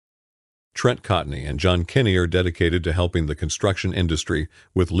Trent Cotney and John Kinney are dedicated to helping the construction industry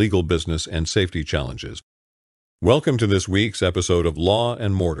with legal business and safety challenges. Welcome to this week's episode of Law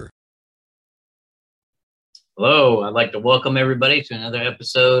and Mortar. Hello, I'd like to welcome everybody to another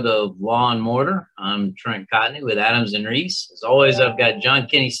episode of Law and Mortar. I'm Trent Cotney with Adams and Reese. As always, I've got John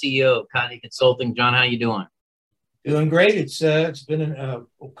Kinney, CEO of Cotney Consulting. John, how you doing? Doing great. It's been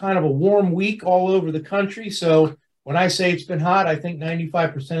kind of a warm week all over the country. So when I say it's been hot, I think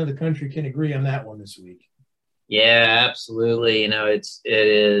 95% of the country can agree on that one this week. Yeah, absolutely. It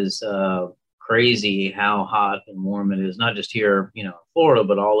is crazy how hot and warm it is, not just here, in Florida,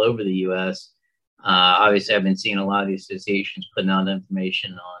 but all over the U.S. Obviously, I've been seeing a lot of these associations putting out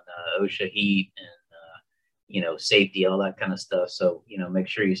information on OSHA heat and, safety, all that kind of stuff. So, make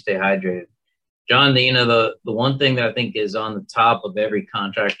sure you stay hydrated. John, the one thing that I think is on the top of every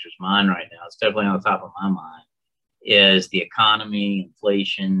contractor's mind right now, it's definitely on the top of my mind, is the economy,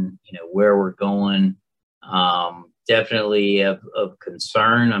 inflation, where we're going. Definitely of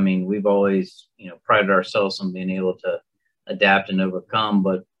concern. I mean, we've always, prided ourselves on being able to adapt and overcome.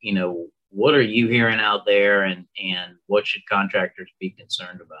 But, what are you hearing out there and what should contractors be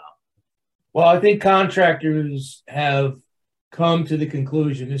concerned about? Well, I think contractors have come to the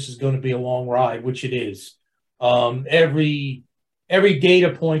conclusion this is going to be a long ride, which it is. Every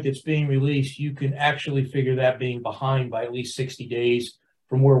data point that's being released, you can actually figure that being behind by at least 60 days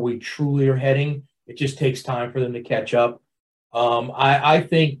from where we truly are heading. It just takes time for them to catch up. I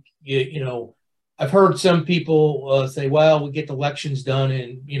think, I've heard some people say, well, we get the elections done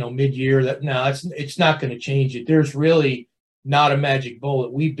in, mid-year. It's not going to change it. There's really not a magic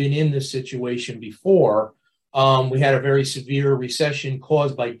bullet. We've been in this situation before. We had a very severe recession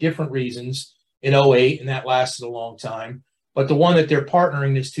caused by different reasons in 2008, and that lasted a long time. But the one that they're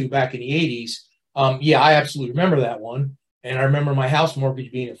partnering this to back in the 80s, I absolutely remember that one. And I remember my house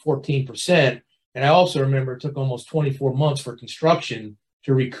mortgage being at 14%. And I also remember it took almost 24 months for construction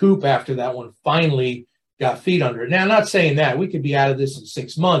to recoup after that one finally got feet under it. Now, I'm not saying that. We could be out of this in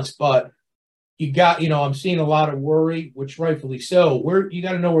 6 months, but I'm seeing a lot of worry, which rightfully so. You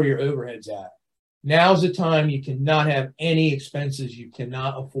got to know where your overhead's at. Now's the time. You cannot have any expenses you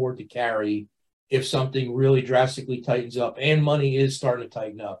cannot afford to carry if something really drastically tightens up, and money is starting to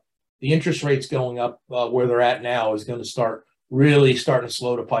tighten up. The interest rates going up where they're at now is going to starting to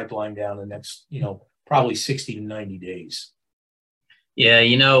slow the pipeline down the next, probably 60 to 90 days. Yeah,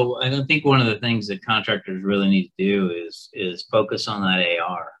 I don't think one of the things that contractors really need to do is focus on that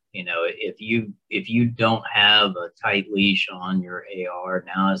AR. If you don't have a tight leash on your AR,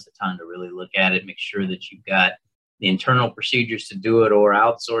 now is the time to really look at it, make sure that you've got the internal procedures to do it or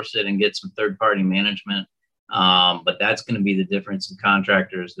outsource it and get some third-party management. But that's going to be the difference in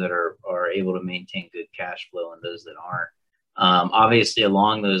contractors that are able to maintain good cash flow and those that aren't. Obviously,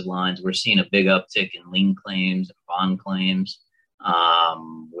 along those lines, we're seeing a big uptick in lien claims and bond claims,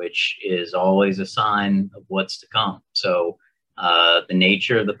 which is always a sign of what's to come. So the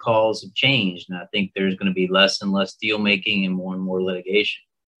nature of the calls have changed, and I think there's going to be less and less deal making and more litigation,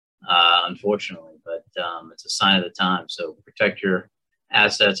 unfortunately. But it's a sign of the time. So protect your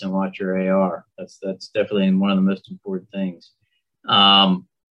assets and watch your AR. That's definitely one of the most important things. John,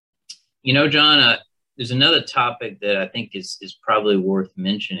 there's another topic that I think is probably worth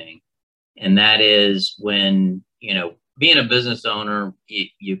mentioning, and that is when, being a business owner,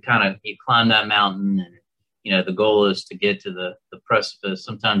 you climb that mountain and, the goal is to get to the precipice.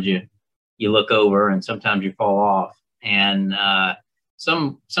 Sometimes you look over and sometimes you fall off. And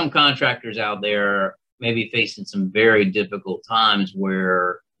some contractors out there may be facing some very difficult times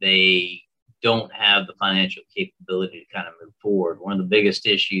where they don't have the financial capability to kind of move forward. One of the biggest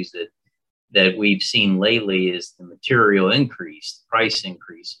issues that we've seen lately is the material increase, price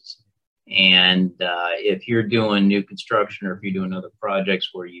increases. And if you're doing new construction or if you're doing other projects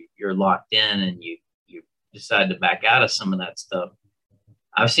where you're locked in and you decide to back out of some of that stuff,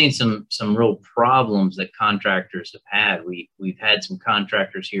 I've seen some real problems that contractors have had. We've had some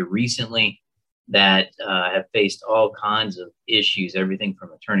contractors here recently that have faced all kinds of issues, everything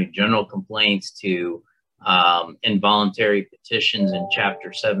from attorney general complaints to involuntary petitions in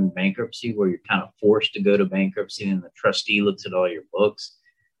Chapter 7 bankruptcy, where you're kind of forced to go to bankruptcy and the trustee looks at all your books.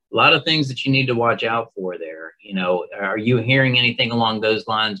 A lot of things that you need to watch out for there. Are you hearing anything along those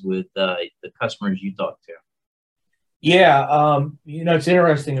lines with the customers you talk to? Yeah, it's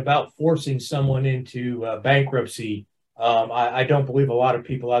interesting about forcing someone into bankruptcy. I don't believe a lot of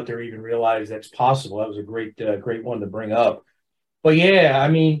people out there even realize that's possible. That was a great one to bring up. But yeah, I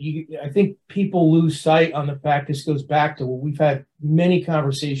mean, I think people lose sight on the fact this goes back to what we've had many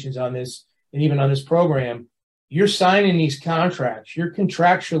conversations on this, and even on this program. you're signing these contracts, you're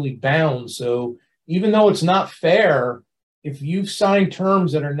contractually bound. So even though it's not fair, if you've signed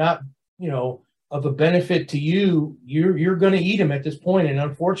terms that are not, of a benefit to you, you're going to eat them at this point. And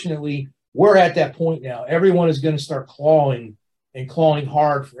unfortunately, we're at that point now. Everyone is going to start clawing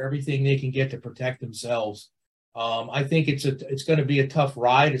hard for everything they can get to protect themselves. I think it's going to be a tough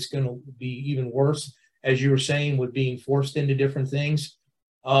ride. It's going to be even worse, as you were saying, with being forced into different things.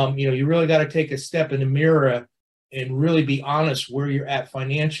 You really got to take a step in the mirror and really be honest where you're at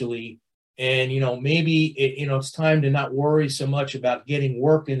financially. And, maybe it's time to not worry so much about getting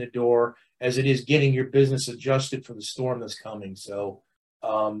work in the door as it is getting your business adjusted for the storm that's coming. So,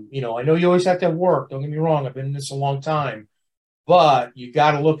 I know you always have to have work. Don't get me wrong. I've been in this a long time, but you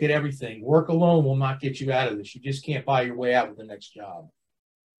got to look at everything. Work alone will not get you out of this. You just can't buy your way out with the next job.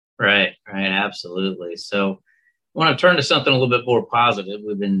 Right. Absolutely. So I want to turn to something a little bit more positive.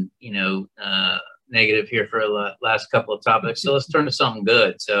 We've been, negative here for the last couple of topics. So let's turn to something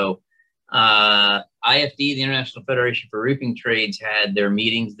good. So IFD, the International Federation for Roofing Trades, had their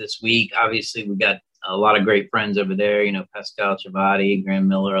meetings this week. Obviously, we got a lot of great friends over there, Pascal Chavati, Graham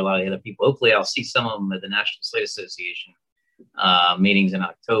Miller, a lot of the other people. Hopefully I'll see some of them at the National Slate Association meetings in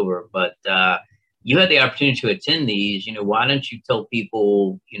October. But you had the opportunity to attend these. Why don't you tell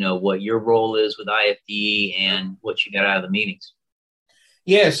people, what your role is with IFD and what you got out of the meetings?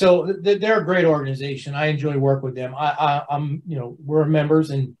 Yeah, so they're a great organization. I enjoy work with them. I'm, we're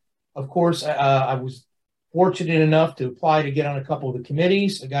members, and of course, I was fortunate enough to apply to get on a couple of the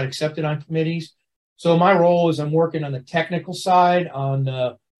committees. I got accepted on committees. So my role is I'm working on the technical side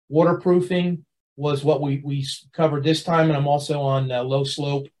on waterproofing was what we covered this time. And I'm also on low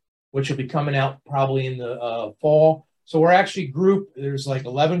slope, which will be coming out probably in the fall. So we're actually grouped. There's like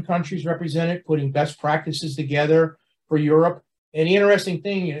 11 countries represented, putting best practices together for Europe. And the interesting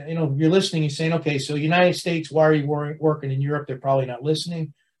thing, if you're listening, you're saying, okay, so United States, why are you working in Europe? They're probably not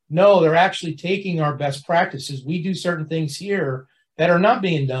listening. No, they're actually taking our best practices. We do certain things here that are not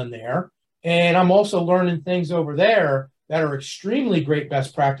being done there. And I'm also learning things over there that are extremely great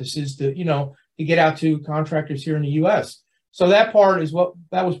best practices to get out to contractors here in the U.S. So that was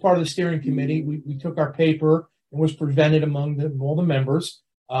part of the steering committee. We took our paper and was presented among all the members,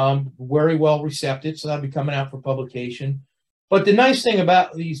 very well received. So that'll be coming out for publication. But the nice thing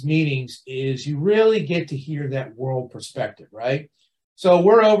about these meetings is you really get to hear that world perspective, right? So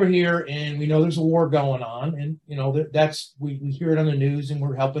we're over here and we know there's a war going on, and we hear it on the news and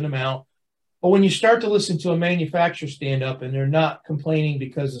we're helping them out. But when you start to listen to a manufacturer stand up and they're not complaining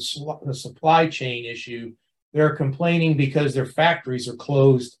because of the supply chain issue, they're complaining because their factories are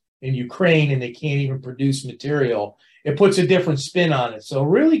closed in Ukraine and they can't even produce material, it puts a different spin on it. So it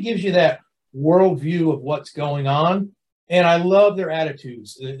really gives you that worldview of what's going on. And I love their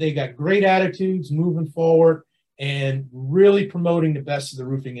attitudes. They got great attitudes moving forward and really promoting the best of the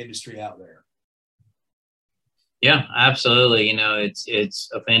roofing industry out there. Yeah, absolutely. It's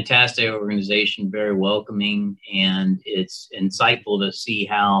a fantastic organization, very welcoming, and it's insightful to see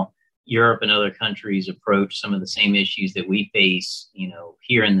how Europe and other countries approach some of the same issues that we face,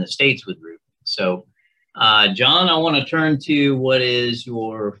 here in the States with roofing. So, John, I want to turn to what is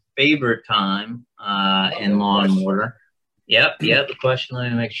your favorite time in Law and Order. Yep. The question,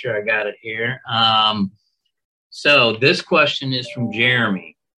 let me make sure I got it here. So this question is from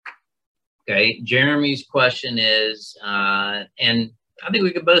Jeremy. Okay, Jeremy's question is, and I think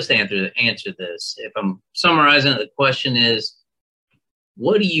we could both answer this. If I'm summarizing it, the question is,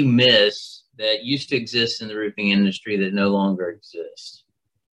 what do you miss that used to exist in the roofing industry that no longer exists?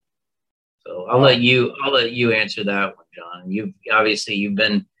 So I'll let you answer that one, John. You've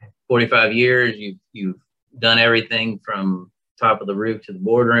been 45 years. You've done everything from top of the roof to the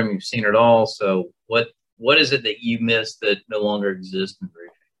boardroom. You've seen it all. So what is it that you miss that no longer exists in roofing?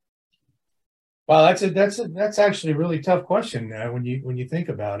 Wow, that's actually a really tough question when you think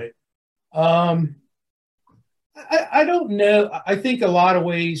about it. I don't know. I think a lot of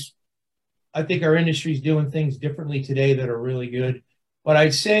ways, I think our industry is doing things differently today that are really good. But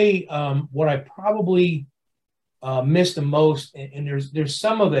I'd say what I probably missed the most, and there's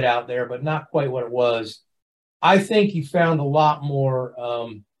some of it out there, but not quite what it was. I think you found a lot more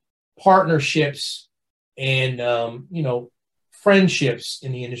partnerships and friendships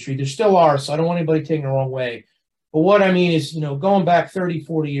in the industry. There still are, so I don't want anybody taking the wrong way. But what I mean is, going back 30,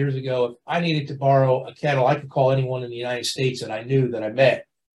 40 years ago, if I needed to borrow a kettle, I could call anyone in the United States that I knew that I met,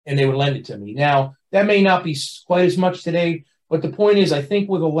 and they would lend it to me. Now, that may not be quite as much today, but the point is, I think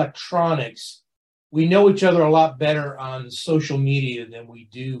with electronics, we know each other a lot better on social media than we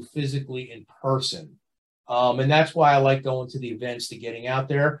do physically in person. And that's why I like going to the events, to getting out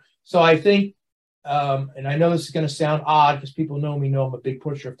there. So I think and I know this is going to sound odd because people know me, know I'm a big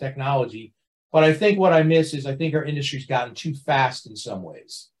pusher of technology, but I think what I miss is I think our industry's gotten too fast in some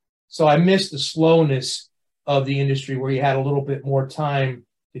ways. So I miss the slowness of the industry where you had a little bit more time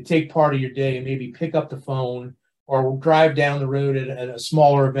to take part of your day and maybe pick up the phone or drive down the road at a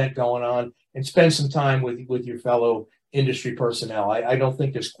smaller event going on and spend some time with your fellow industry personnel. I don't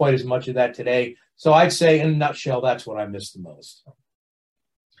think there's quite as much of that today. So I'd say in a nutshell, that's what I miss the most.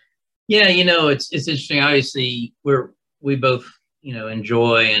 Yeah, it's interesting. Obviously, we both,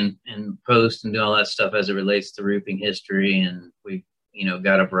 enjoy and post and do all that stuff as it relates to roofing history. And we,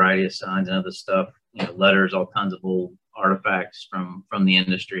 got a variety of signs and other stuff, letters, all kinds of old artifacts from the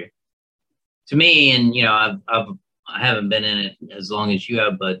industry. To me, and I haven't been in it as long as you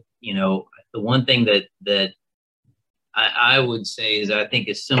have, but the one thing that I would say is I think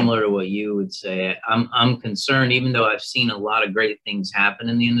is similar to what you would say. I'm concerned, even though I've seen a lot of great things happen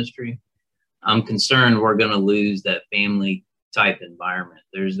in the industry, I'm concerned we're going to lose that family type environment.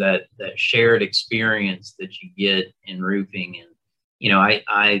 There's that shared experience that you get in roofing. And,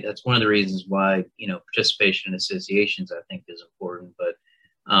 I that's one of the reasons why, participation in associations, I think, is important. But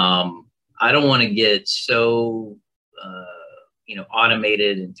I don't want to get so,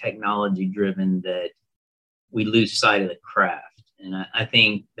 automated and technology driven that we lose sight of the craft. And I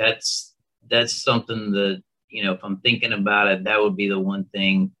think that's something that, if I'm thinking about it, that would be the one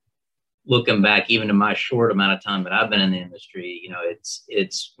thing looking back, even in my short amount of time that I've been in the industry,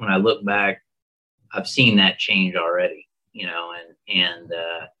 it's when I look back, I've seen that change already, and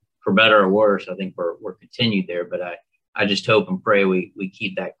for better or worse, I think we're continued there, but I just hope and pray we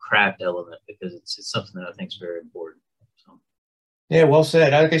keep that craft element because it's something that I think is very important. So. Yeah, well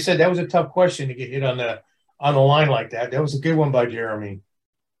said. Like I said, that was a tough question to get hit on the line like that. That was a good one by Jeremy.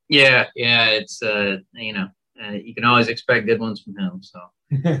 Yeah. It's you can always expect good ones from him.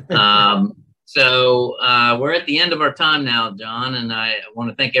 So, we're at the end of our time now, John, and I want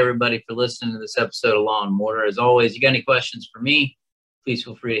to thank everybody for listening to this episode of Law and Mortar. As always, you got any questions for me, please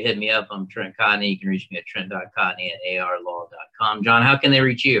feel free to hit me up. I'm Trent Cotney. You can reach me at trent.cotney@arlaw.com. John, how can they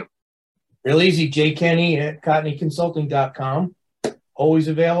reach you? Real easy, jkenny@cotneyconsulting.com. Always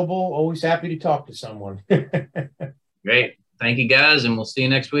available, always happy to talk to someone. Great. Thank you, guys, and we'll see you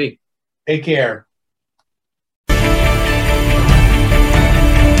next week. Take care.